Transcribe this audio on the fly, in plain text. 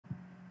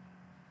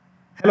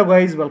Hello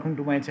guys, welcome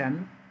to my channel.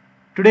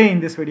 Today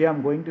in this video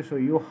I'm going to show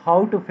you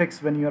how to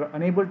fix when you're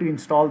unable to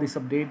install this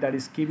update, that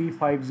is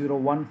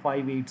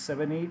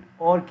KB5015878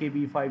 or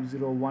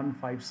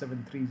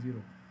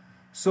KB5015730.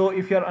 So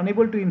if you're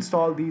unable to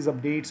install these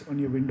updates on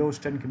your Windows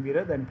 10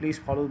 computer, then please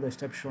follow the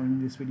steps shown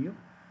in this video.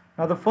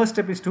 Now the first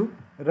step is to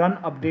run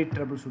Update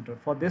Troubleshooter.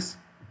 For this,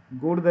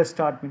 go to the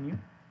Start menu,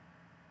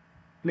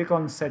 click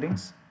on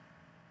Settings.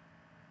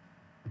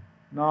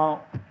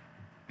 Now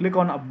click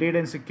on Update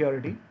and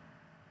Security.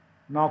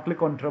 Now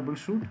click on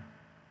Troubleshoot,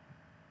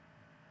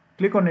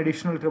 click on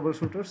Additional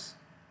Troubleshooters,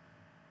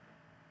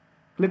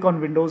 click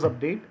on Windows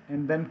Update,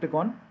 and then click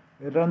on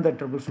Run the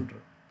Troubleshooter.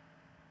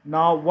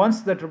 Now once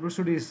the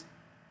troubleshoot is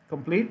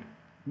complete,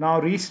 now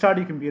restart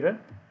your computer,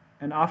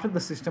 and after the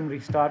system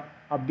restart,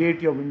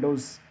 update your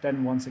Windows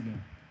 10 once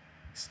again.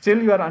 Still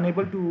you are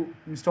unable to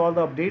install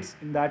the updates.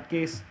 In that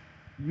case,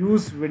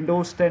 use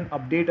Windows 10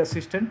 Update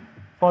Assistant.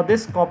 For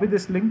this, copy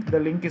this link. The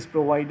link is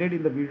provided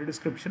in the video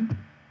description.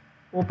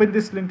 Open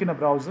this link in a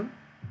browser.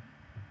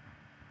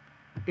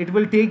 It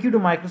will take you to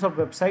Microsoft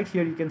website.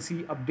 Here you can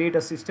see Update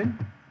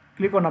Assistant.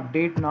 Click on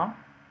Update Now.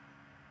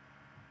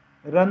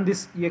 Run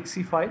this exe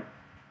file.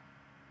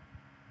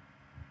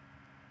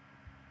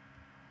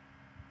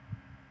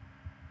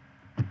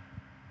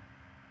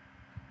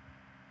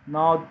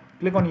 Now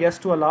click on Yes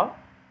to allow,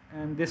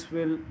 and this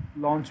will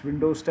launch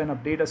Windows 10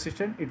 Update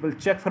Assistant. It will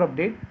check for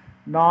update.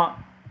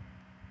 Now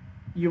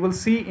you will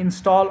see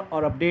install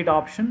or update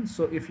option.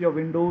 So if your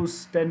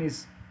Windows 10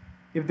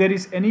 if there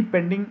is any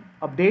pending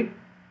update,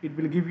 it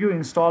will give you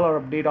install or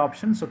update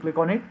option. So click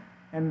on it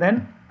and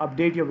then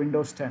update your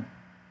Windows 10.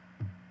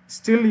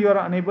 Still you are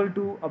unable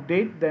to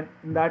update, then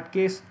in that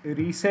case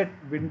reset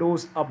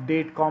Windows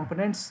Update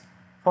components.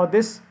 For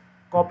this,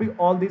 copy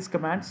all these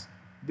commands.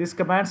 These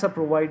commands are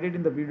provided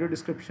in the video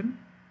description.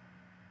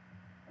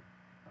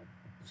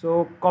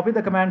 So copy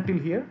the command till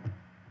here.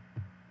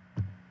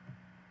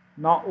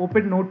 Now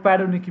open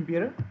Notepad on your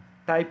computer,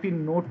 type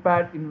in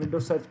Notepad in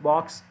Windows search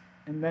box,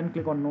 and then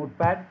click on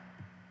Notepad.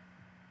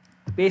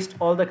 Paste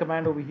all the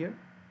command over here.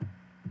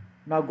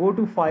 Now go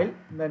to File,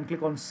 and then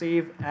click on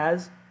Save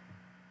As.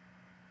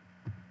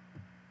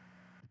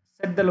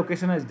 Set the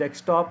location as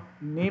desktop.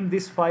 Name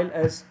this file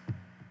as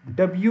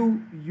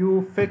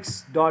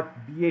Wufix.bat.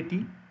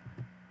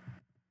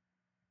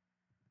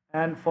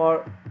 And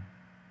for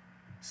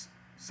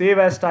Save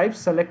As type,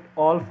 select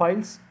all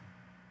files.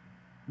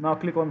 Now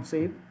click on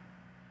Save.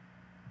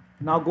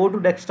 Now go to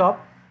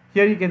desktop.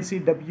 Here you can see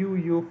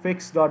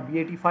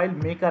wufix.bat file.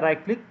 Make a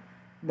right click,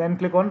 then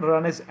click on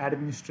Run as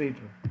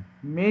Administrator.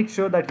 Make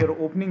sure that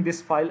you're opening this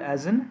file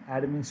as an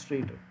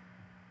administrator.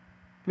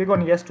 Click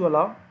on Yes to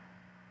allow.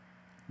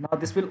 Now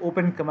this will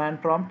open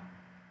command prompt.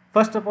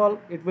 First of all,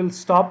 it will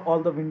stop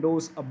all the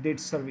Windows Update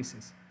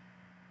services,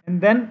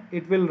 and then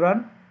it will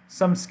run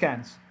some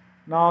scans.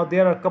 Now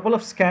there are a couple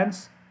of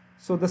scans,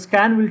 so the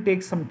scan will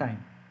take some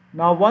time.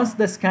 Now once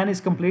the scan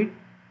is complete,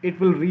 it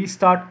will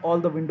restart all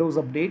the Windows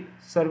Update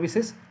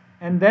services,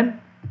 and then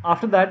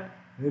after that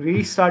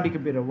restart your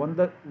computer.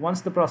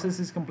 Once the process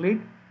is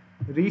complete,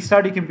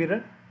 restart your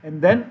computer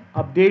and then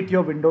update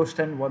your Windows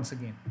 10 once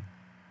again.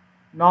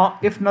 Now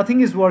if nothing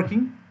is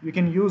working, you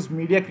can use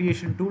Media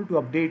Creation tool to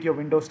update your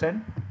Windows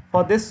 10.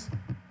 For this,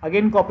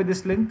 again copy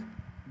this link,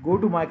 go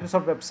to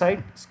Microsoft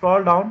website,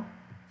 scroll down.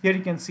 Here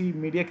you can see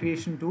Media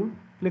Creation tool.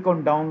 Click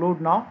on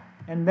Download Now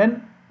and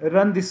then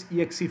run this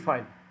exe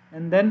file.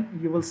 And then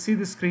you will see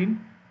the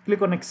screen.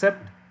 Click on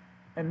Accept,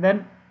 and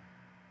then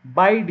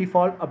by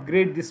default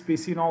upgrade this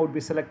PC now would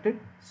be selected.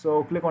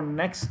 So click on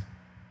Next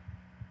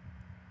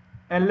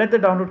and let the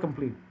download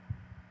complete.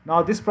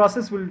 Now this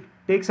process will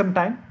take some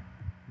time.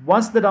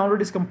 Once the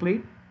download is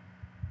complete,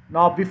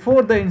 now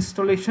before the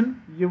installation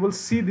you will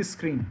see this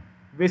screen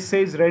which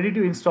says ready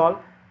to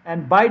install,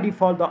 and by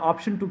default the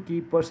option to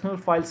keep personal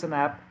files and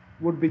app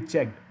would be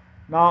checked.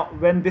 Now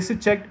when this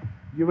is checked,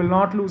 you will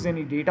not lose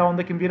any data on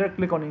the computer.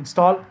 Click on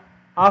Install.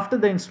 After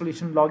the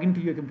installation, log into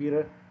your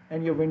computer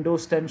and your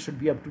Windows 10 should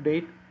be up to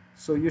date.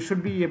 So you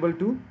should be able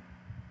to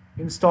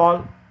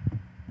install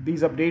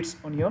these updates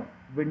on your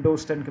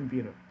Windows 10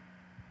 computer.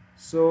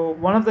 So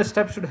one of the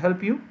steps should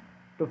help you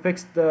to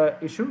fix the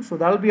issue. So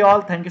that'll be all.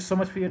 Thank you so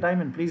much for your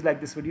time, and please like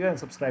this video and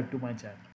subscribe to my channel.